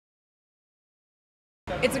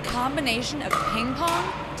It's a combination of ping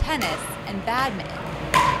pong, tennis, and badminton.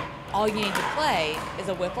 All you need to play is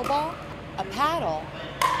a wiffle ball, a paddle,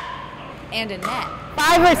 and a net.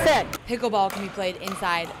 5 or 6. Pickleball can be played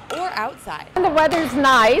inside or outside. And the weather's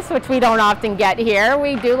nice, which we don't often get here.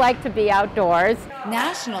 We do like to be outdoors.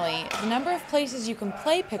 Nationally, the number of places you can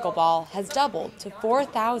play pickleball has doubled to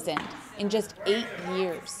 4,000 in just 8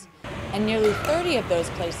 years. And nearly 30 of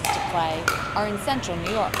those places to play are in central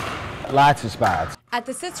New York. Lots of spots. At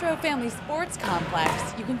the Cicero Family Sports Complex,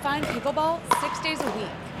 you can find pickleball 6 days a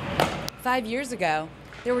week. 5 years ago,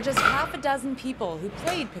 there were just half a dozen people who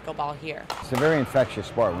played pickleball here. It's a very infectious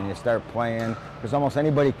sport when you start playing, because almost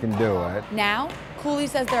anybody can do it. Now, Cooley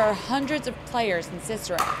says there are hundreds of players in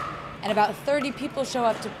Cicero, and about 30 people show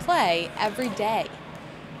up to play every day.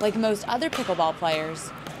 Like most other pickleball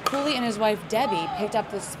players, Cooley and his wife Debbie picked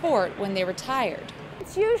up the sport when they retired.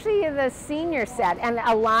 It's usually the senior set, and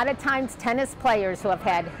a lot of times tennis players who have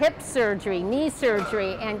had hip surgery, knee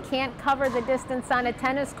surgery, and can't cover the distance on a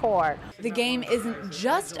tennis court. The game isn't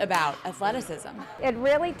just about athleticism. It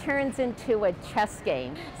really turns into a chess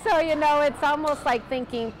game. So, you know, it's almost like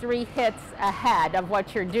thinking 3 hits ahead of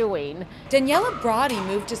what you're doing. Daniela Brody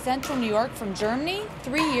moved to central New York from Germany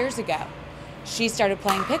 3 years ago. She started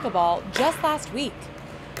playing pickleball just last week.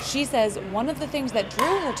 She says one of the things that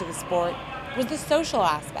drew her to the sport was the social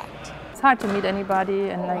aspect. It's hard to meet anybody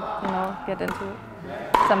and get into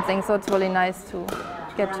something, so it's really nice to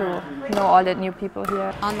get to know all the new people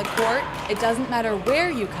here. On the court, it doesn't matter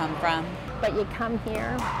where you come from. But you come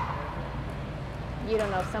here, you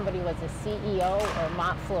don't know if somebody was a CEO or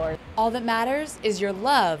mop floor. All that matters is your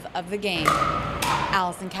love of the game.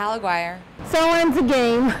 Allison Calaguire, So ends the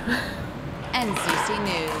game. NCC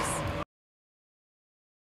News.